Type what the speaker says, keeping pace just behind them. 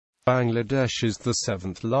Bangladesh is the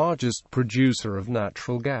seventh largest producer of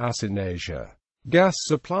natural gas in Asia. Gas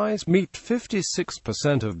supplies meet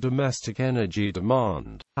 56% of domestic energy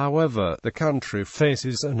demand. However, the country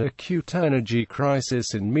faces an acute energy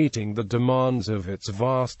crisis in meeting the demands of its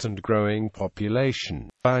vast and growing population.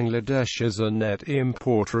 Bangladesh is a net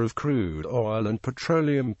importer of crude oil and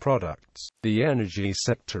petroleum products. The energy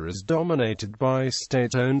sector is dominated by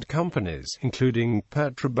state-owned companies, including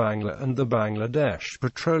Petrobangla and the Bangladesh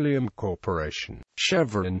Petroleum Corporation,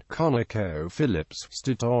 Chevron, ConocoPhillips,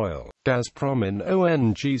 Statoil, Gazprom and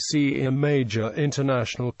ONGC are major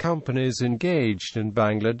international companies engaged in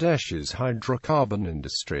Bangladesh's hydrocarbon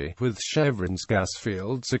industry, with Chevron's gas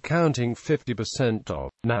fields accounting 50% of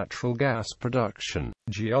natural gas production.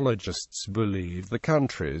 Geologists believe the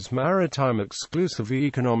country's maritime exclusive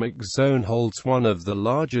economic zone holds one of the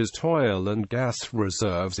largest oil and gas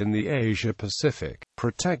reserves in the Asia-Pacific.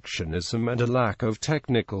 Protectionism and a lack of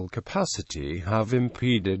technical capacity have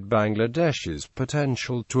impeded Bangladesh's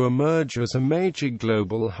potential to emerge as a major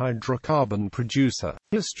global hydrocarbon producer.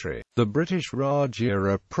 History. The British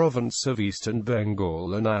Raj-era province of Eastern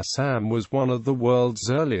Bengal and Assam was one of the world's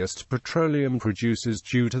earliest petroleum producers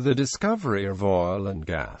due to the discovery of oil and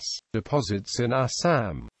gas deposits in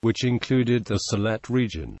Assam, which included the Sylhet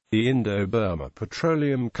region. The Indo-Burma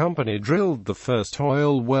Petroleum Company drilled the first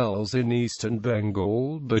oil wells in Eastern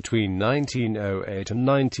Bengal between 1908 and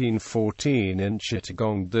 1914 in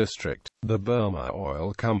Chittagong district. The Burma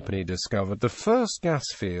Oil Company discovered the first gas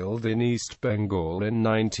field in East Bengal in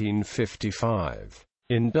 1955.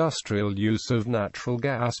 Industrial use of natural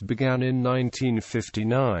gas began in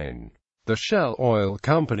 1959. The Shell Oil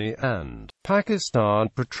Company and Pakistan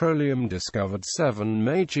Petroleum discovered 7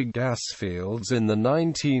 major gas fields in the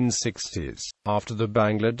 1960s. After the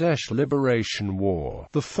Bangladesh Liberation War,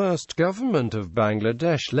 the first government of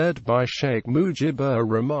Bangladesh led by Sheikh Mujibur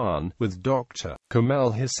Rahman, with Dr.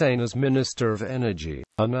 Kamal Hussain as Minister of Energy,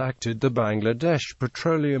 enacted the Bangladesh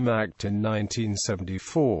Petroleum Act in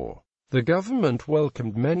 1974. The government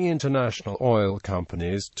welcomed many international oil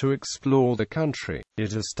companies to explore the country.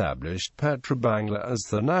 It established Petrobangla as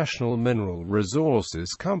the National Mineral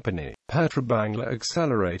Resources Company. Petrobangla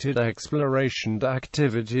accelerated exploration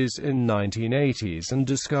activities in 1980s and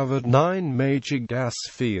discovered 9 major gas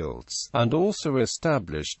fields, and also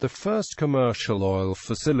established the first commercial oil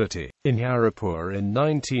facility in Haripur in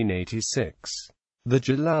 1986. The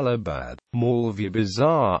Jalalabad, Maulvi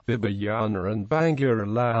Bazar, Bibayana and Bangura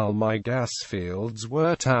Lalmai gas fields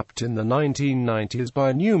were tapped in the 1990s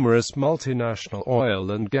by numerous multinational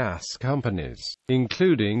oil and gas companies,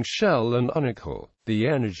 including Shell and Unocal. The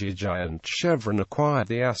energy giant Chevron acquired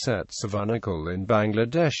the assets of Unocal in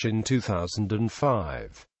Bangladesh in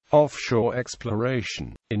 2005. Offshore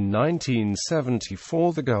exploration. In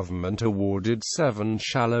 1974 the government awarded 7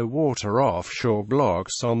 shallow water offshore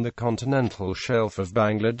blocks on the continental shelf of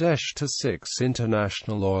Bangladesh to 6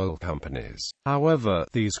 international oil companies. However,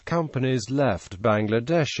 these companies left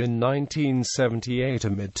Bangladesh in 1978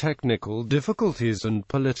 amid technical difficulties and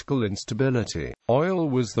political instability. Oil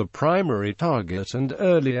was the primary target and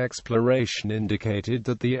early exploration indicated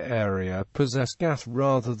that the area possessed gas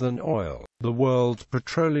rather than oil. The world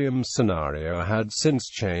petroleum scenario had since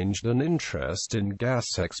changed and interest in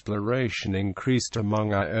gas exploration increased among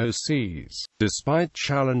IOCs. Despite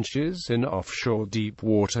challenges in offshore deep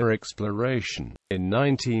water exploration, in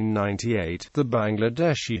 1998 the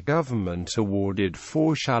Bangladeshi government awarded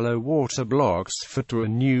 4 shallow water blocks to a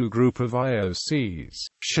new group of IOCs.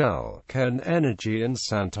 Shell, Ken Energy and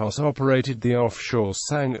Santos operated the offshore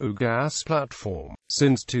Sanghu gas platform.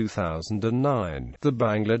 Since 2009, the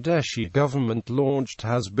Bangladeshi government launched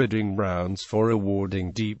bidding rounds for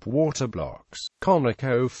awarding deep water blocks.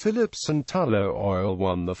 ConocoPhillips and Tullow Oil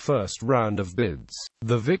won the first round of bids.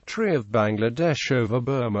 The victory of Bangladesh over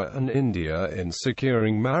Burma and India in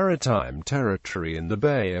securing maritime territory in the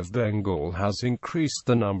Bay of Bengal has increased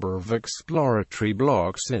the number of exploratory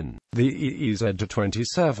blocks in the EEZ to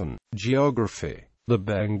 27. Geography. The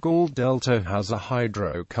Bengal Delta has a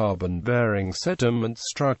hydrocarbon-bearing sediment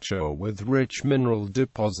structure with rich mineral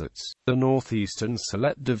deposits. The northeastern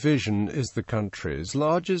Sylhet division is the country's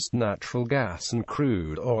largest natural gas and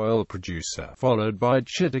crude oil producer, followed by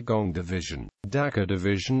Chittagong division, Dhaka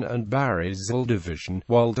division and Barisal division,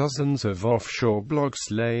 while dozens of offshore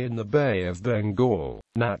blocks lay in the Bay of Bengal.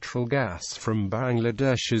 Natural gas from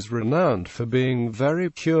Bangladesh is renowned for being very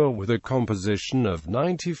pure with a composition of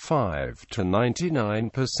 95 to 99%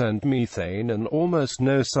 99% methane and almost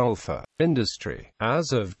no sulfur. Industry.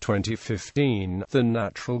 As of 2015, the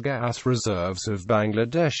natural gas reserves of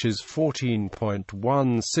Bangladesh is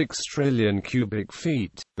 14.16 trillion cubic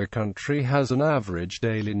feet. The country has an average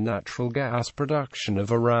daily natural gas production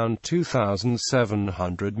of around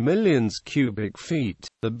 2,700 million cubic feet.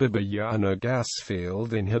 The Bibayana gas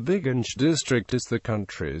field in Habiganj district is the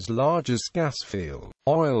country's largest gas field.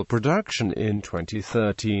 Oil production in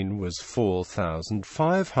 2013 was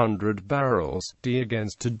 4,500 barrels d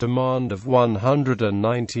against a demand of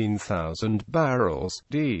 119,000 barrels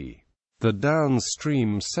d. The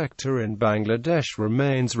downstream sector in Bangladesh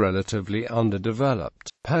remains relatively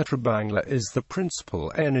underdeveloped. Petrobangla is the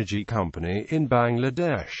principal energy company in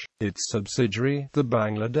Bangladesh. Its subsidiary, the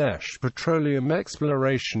Bangladesh Petroleum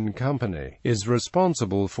Exploration Company, is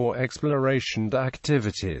responsible for exploration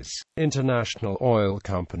activities. International oil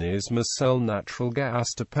companies must sell natural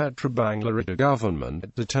gas to Petrobangla. The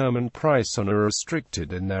government-determined price are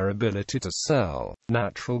restricted in their ability to sell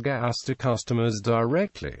natural gas to customers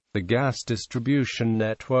directly. The gas distribution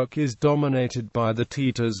network is dominated by the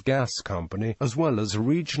Titas Gas Company, as well as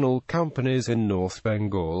regional companies in North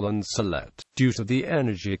Bengal and Sylhet. Due to the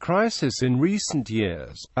energy crisis in recent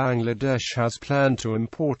years, Bangladesh has planned to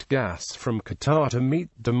import gas from Qatar to meet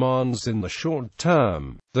demands in the short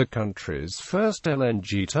term. The country's first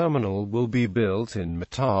LNG terminal will be built in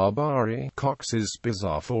Matabari, Cox's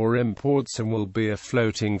Bazar for imports and will be a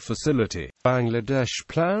floating facility. Bangladesh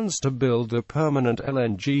plans to build a permanent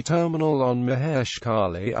LNG terminal on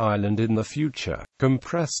Maheshkhali Island in the future.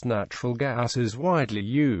 Compressed natural gas is widely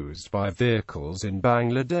used by vehicles in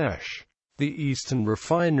Bangladesh. The Eastern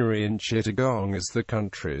Refinery in Chittagong is the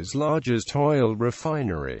country's largest oil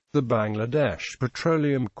refinery. The Bangladesh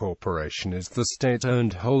Petroleum Corporation is the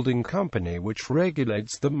state-owned holding company which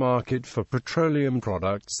regulates the market for petroleum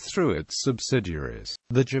products through its subsidiaries.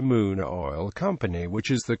 The Jamuna Oil Company, which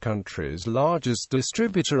is the country's largest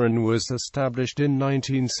distributor and was established in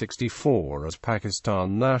 1964 as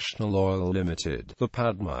Pakistan National Oil Limited. The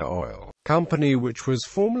Padma Oil Company, which was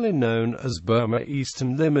formerly known as Burma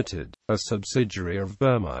Eastern Limited, a subsidiary of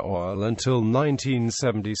Burma Oil until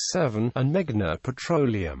 1977, and Meghna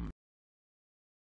Petroleum